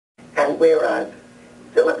And whereas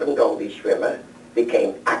Philip and Goldy Schwimmer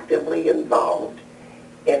became actively involved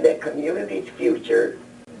in their community's future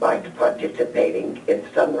by participating in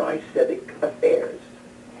Sunrise civic affairs.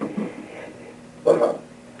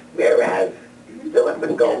 Whereas Philip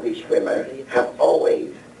and Goldy Schwimmer have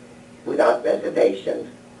always, without reservations,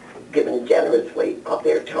 given generously of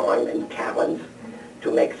their time and talents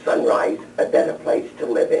to make Sunrise a better place to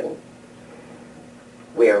live in.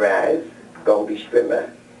 Whereas Goldy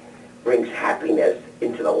Schwimmer brings happiness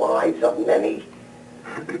into the lives of many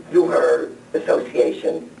through her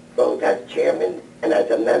association, both as chairman and as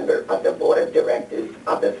a member of the board of directors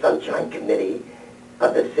of the Sunshine Committee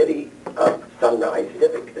of the City of Sunrise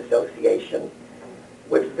Civic Association,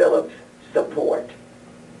 with Philip's support.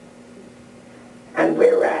 And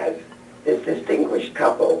whereas this distinguished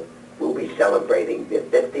couple will be celebrating their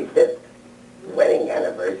 55th wedding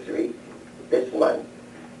anniversary this month,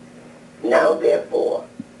 now therefore,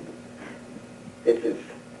 this is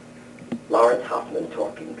Lawrence Hoffman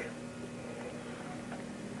talking.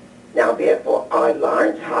 Now therefore, I,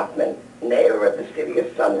 Lawrence Hoffman, mayor of the city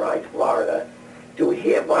of Sunrise, Florida, do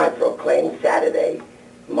hereby proclaim Saturday,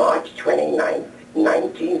 March 29th,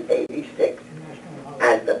 1986,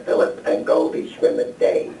 as the Philip and Goldy Schwimmer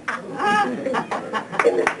Day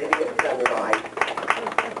in the city of Sunrise.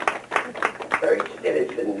 Urge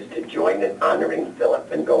citizens to join in honoring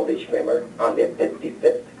Philip and Goldy Schwimmer on their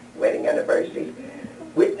 55th wedding anniversary.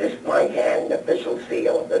 Witnessed by hand, official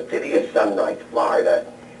seal of the city of Sunrise, Florida,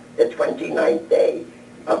 the 29th day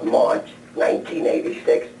of March,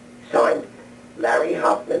 1986, signed Larry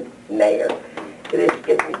Hoffman, Mayor. It has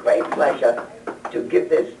given me great pleasure to give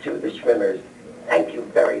this to the Schwimmers. Thank you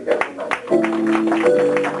very, very much.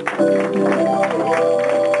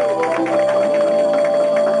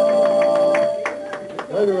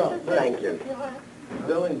 Thank you.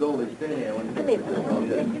 Bill and Goldy, stay there. You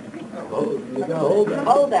gotta hold that.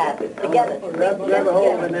 Hold that together. Grab a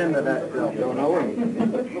hold of an end of that, Bill. Don't know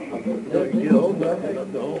it. You hold that.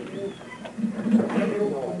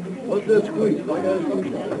 What's that squeeze? You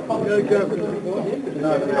gotta cover it.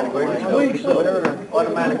 No, squeeze, so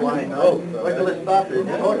automatic line. Oh, regular stop it.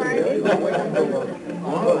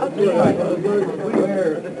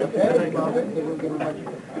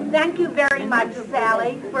 Thank you very much,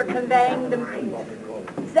 Sally, for conveying the...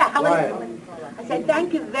 Sally, I said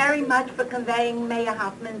thank you very much for conveying Mayor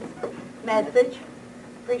Hoffman's message.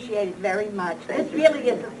 Appreciate it very much. This really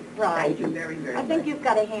is a surprise. Thank you very, very much. I think you've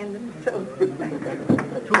got a hand in it, too.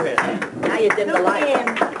 Two hands. Now you did the light.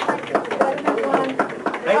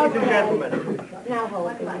 Ladies and gentlemen. Now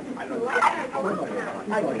hold it. The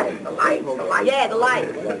light. Yeah, the light.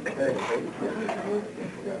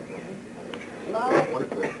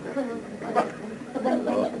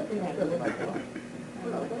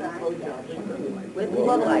 With the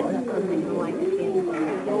light.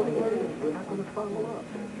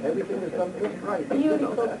 Everything is done just right.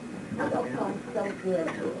 Beautiful. So good.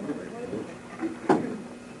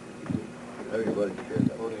 Everybody shares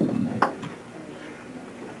that.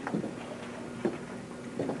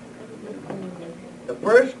 The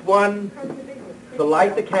first one to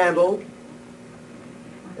light the candle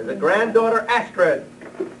is a granddaughter, Astrid.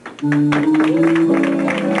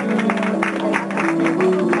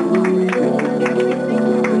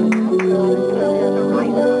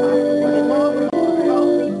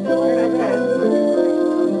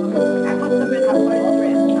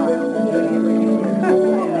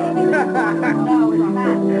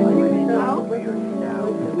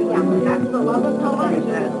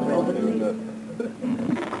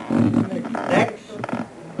 Next,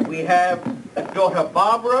 we have daughter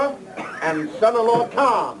Barbara and son-in-law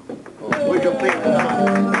Tom. Would you please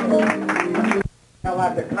come? Now,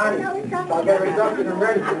 after Connie, I'll get a reduction in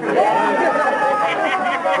rent. Good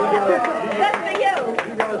for you.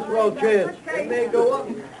 You got a swell chance. It may go up.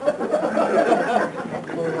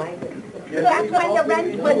 That's when the rent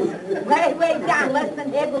was way down, less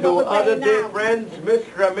than half of To what we're other paying dear now. friends,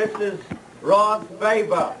 Mr. and Mrs. Roth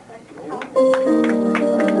Faber.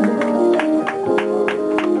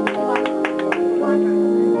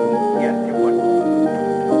 Yes, you would.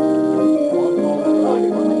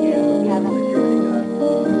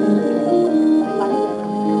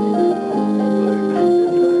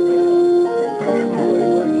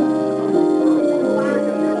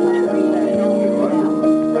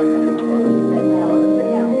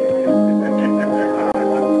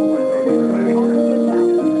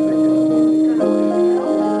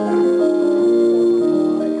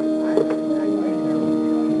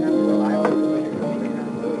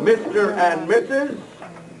 Mr. and Mrs.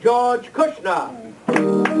 George Kushner.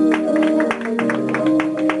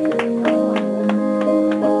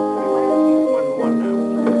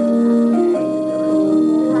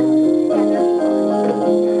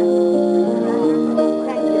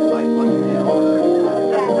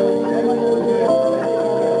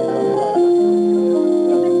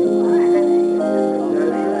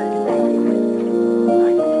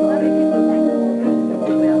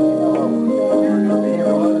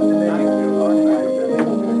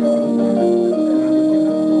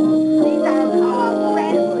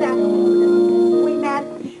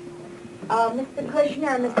 Mr.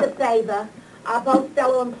 Kushner and Mr. Faber are both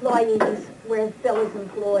fellow employees where Phil is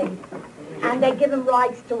employed, and they give him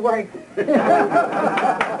rights to work.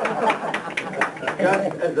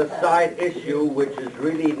 Just as a side issue, which is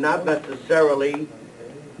really not necessarily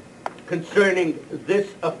concerning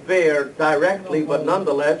this affair directly, but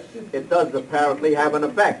nonetheless, it does apparently have an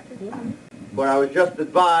effect. Where I was just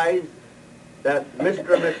advised that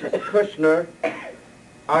Mr. and Mrs. Kushner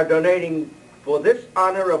are donating for this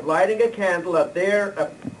honor of lighting a candle at their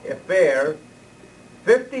affair,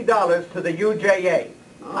 $50 to the UJA.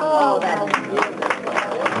 Oh, that's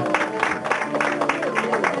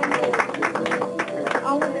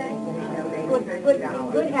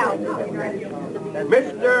good help.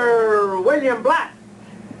 Mr. William Black.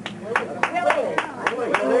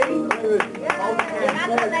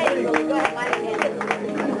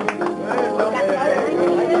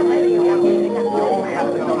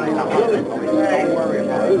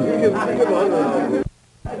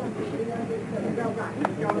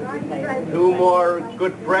 Two more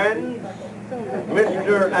good friends,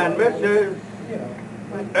 Mr. and Mrs.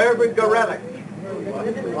 Irvin Gorelick.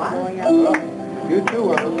 You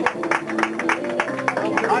too,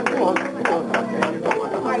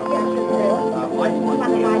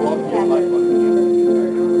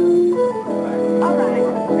 All right.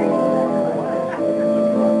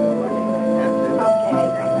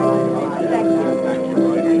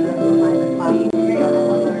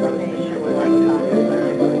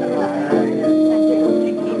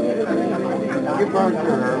 You burned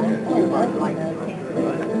your herb. You burned it.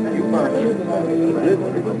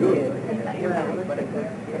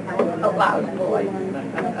 Oh, wow, boy.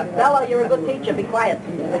 Bella, you're a good teacher. Be quiet.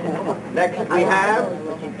 Next we have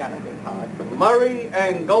Murray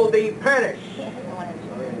and Goldy Pernish.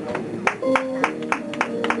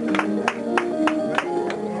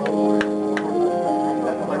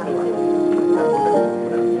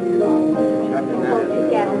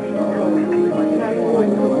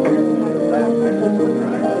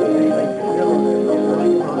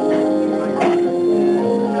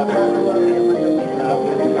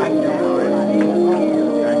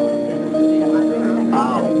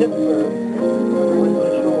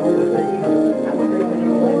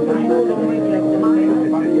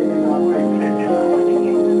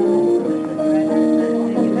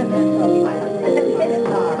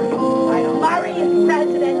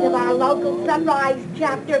 Sunrise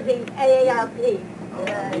chapter of the AARP.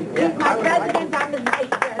 He's my president, I'm his vice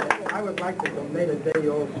president. I would like to donate a day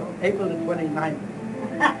also, April the 29th.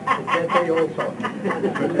 That day also.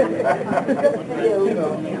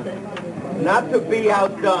 Not to be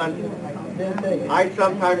outdone, I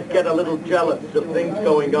sometimes get a little jealous of things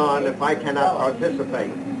going on if I cannot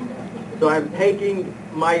participate. So I'm taking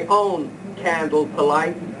my own candle to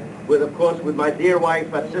light, with, of course, with my dear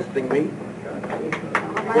wife assisting me.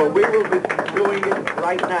 Well, we will be doing it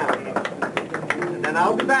right now. And then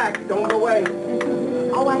I'll be back. Don't go away.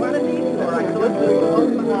 Oh, I have a meeting. All right, so let's do it.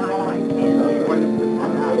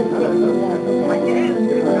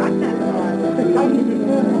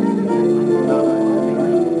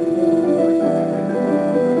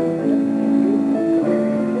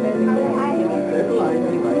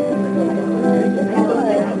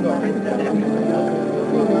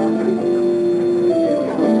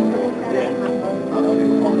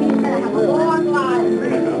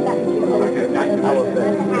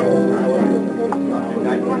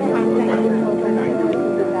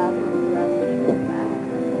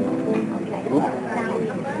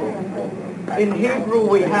 In Hebrew,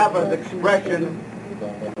 we have an expression,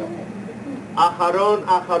 Acharon,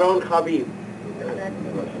 Acharon Chavim.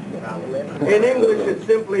 In English, it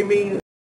simply means